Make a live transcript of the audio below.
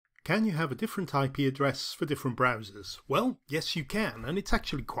Can you have a different IP address for different browsers? Well, yes you can, and it's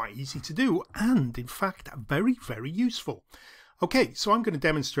actually quite easy to do, and in fact very, very useful. Okay, so I'm going to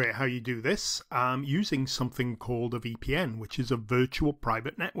demonstrate how you do this using something called a VPN, which is a virtual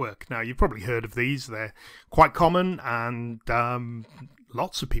private network. Now, you've probably heard of these. They're quite common, and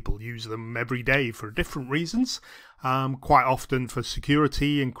lots of people use them every day for different reasons. Quite often for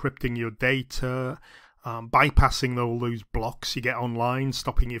security, encrypting your data, bypassing all those blocks you get online,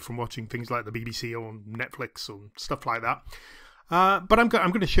 stopping you from watching things like the BBC or Netflix or stuff like that. But I'm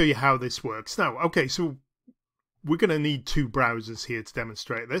going to show you how this works. Now, okay, so we're going to need two browsers here to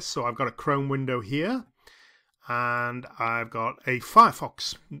demonstrate this. So I've got a Chrome window here, and I've got a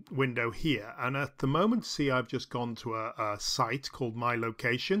Firefox window here. And at the moment, see, I've just gone to a site called My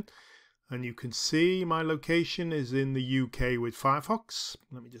Location. And you can see my location is in the UK with Firefox.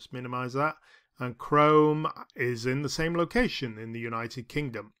 Let me just minimize that. And Chrome is in the same location in the United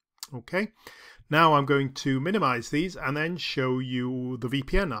Kingdom. Okay, now I'm going to minimize these and then show you the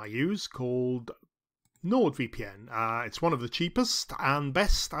VPN I use called NordVPN. It's one of the cheapest and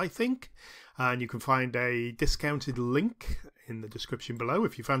best, I think. And you can find a discounted link in the description below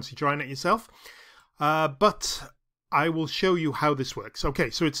if you fancy trying it yourself. But I will show you how this works.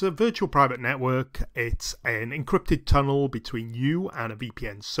 Okay, so it's a virtual private network. It's an encrypted tunnel between you and a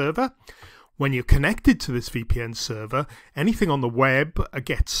VPN server. When you're connected to this VPN server, anything on the web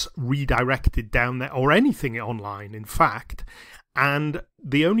gets redirected down there, or anything online, in fact, and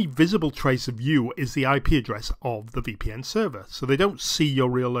the only visible trace of you is the IP address of the VPN server, so they don't see your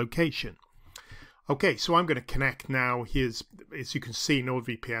real location. Okay, so I'm going to connect now. Here's, as you can see,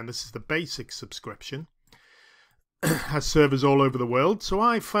 NordVPN. This is the basic subscription. Has servers all over the world, so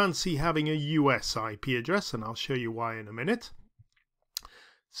I fancy having a US IP address, and I'll show you why in a minute.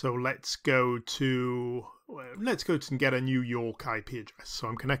 So let's go to and get a New York IP address. So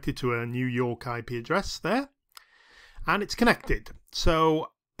I'm connected to a New York IP address there, and it's connected.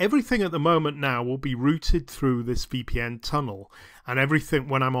 So everything at the moment now will be routed through this VPN tunnel, and everything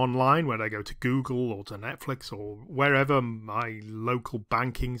when I'm online, when I go to Google or to Netflix or wherever, my local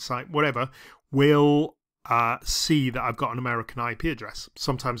banking site, whatever, will see that I've got an American IP address.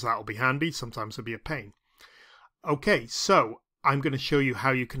 Sometimes that'll be handy, sometimes it'll be a pain. Okay, so I'm going to show you how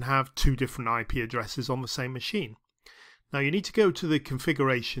you can have two different IP addresses on the same machine. Now you need to go to the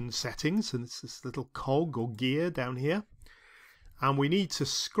configuration settings, and it's this little cog or gear down here. And we need to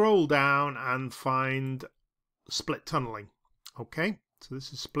scroll down and find split tunneling. Okay, so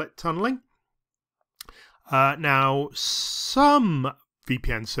this is split tunneling. Now some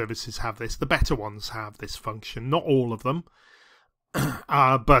VPN services have this. The better ones have this function. Not all of them.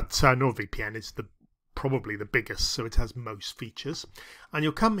 But NordVPN is probably the biggest, so it has most features. And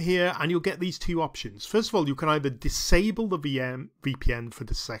you'll come here and you'll get these two options. First of all, you can either disable the VPN for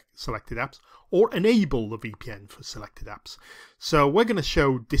the selected apps or enable the VPN for selected apps. So we're going to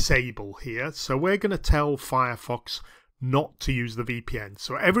show disable here. So we're going to tell Firefox not to use the VPN.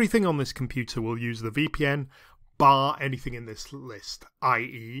 So everything on this computer will use the VPN bar anything in this list,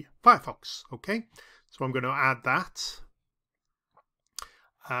 i.e. Firefox. Okay, so I'm going to add that.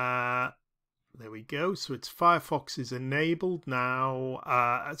 There we go. So it's Firefox is enabled now.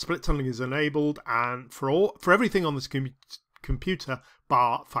 Split tunneling is enabled, and for everything on this computer,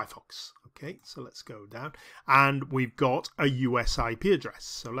 bar Firefox. Okay, so let's go down, and we've got a US IP address.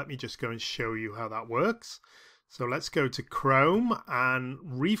 So let me just go and show you how that works. So let's go to Chrome and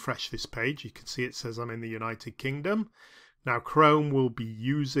refresh this page. You can see it says I'm in the United Kingdom. Now Chrome will be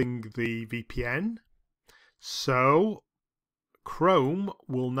using the VPN, so Chrome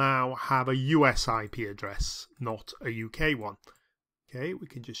will now have a US IP address, not a UK one. Okay, we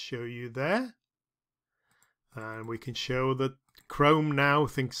can just show you there. And we can show that Chrome now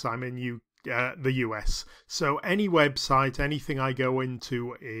thinks I'm in the US. So any website, anything I go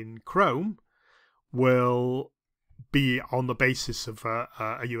into in Chrome will be on the basis of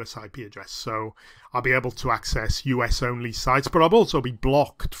a US IP address. So I'll be able to access US only sites, but I'll also be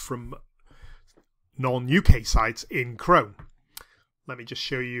blocked from non-UK sites in Chrome. Let me just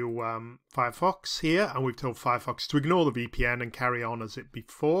show you Firefox here, and we've told Firefox to ignore the VPN and carry on as it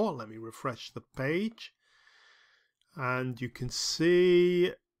before. Let me refresh the page, and you can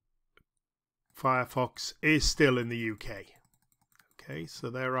see Firefox is still in the UK. Okay, so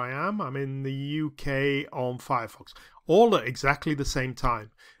there I am. I'm in the UK on Firefox, all at exactly the same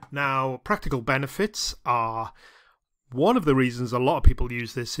time. Now, practical benefits are, one of the reasons a lot of people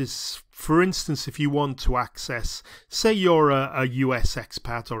use this is, for instance, if you want to access, say you're a US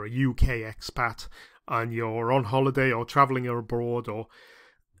expat or a UK expat and you're on holiday or traveling abroad, or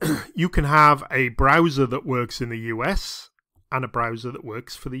you can have a browser that works in the US and a browser that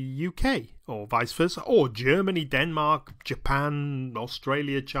works for the UK, or vice versa, or Germany, Denmark, Japan,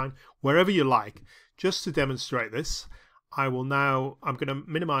 Australia, China, wherever you like. Just to demonstrate this, I'm going to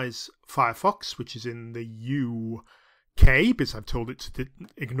minimize Firefox, which is in the UK, because I've told it to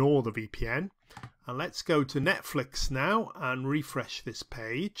ignore the VPN. And let's go to Netflix now and refresh this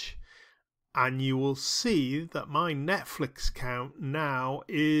page. And you will see that my Netflix account now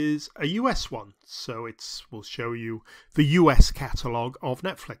is a US one. So will show you the US catalogue of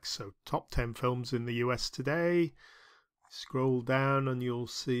Netflix. So top 10 films in the US today. Scroll down and you'll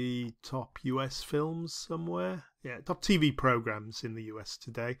see top US films somewhere. Yeah, top TV programs in the US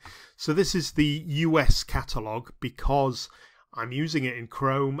today. So this is the US catalogue because I'm using it in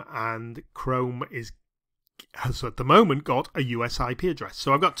Chrome, and Chrome has at the moment got a US IP address.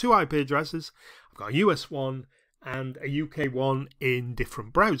 So I've got two IP addresses. I've got a US one and a UK one in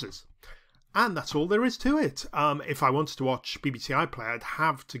different browsers. And that's all there is to it. If I wanted to watch BBC iPlayer, I'd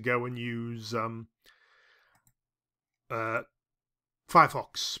have to go and use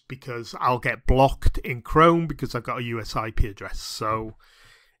Firefox, because I'll get blocked in Chrome because I've got a US IP address. So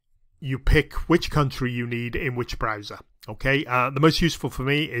you pick which country you need in which browser. Okay, the most useful for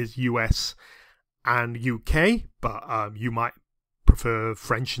me is US and UK, but you might prefer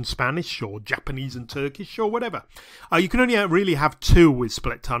French and Spanish, or Japanese and Turkish, or whatever. You can only really have two with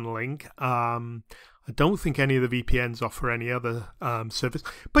split tunneling. I don't think any of the VPNs offer any other service,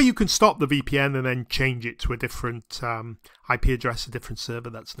 but you can stop the VPN and then change it to a different IP address, a different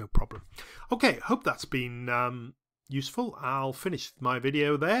server. That's no problem. Okay, hope that's been useful. I'll finish my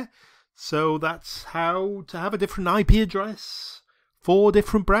video there. So that's how to have a different IP address for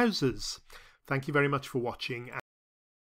different browsers. Thank you very much for watching.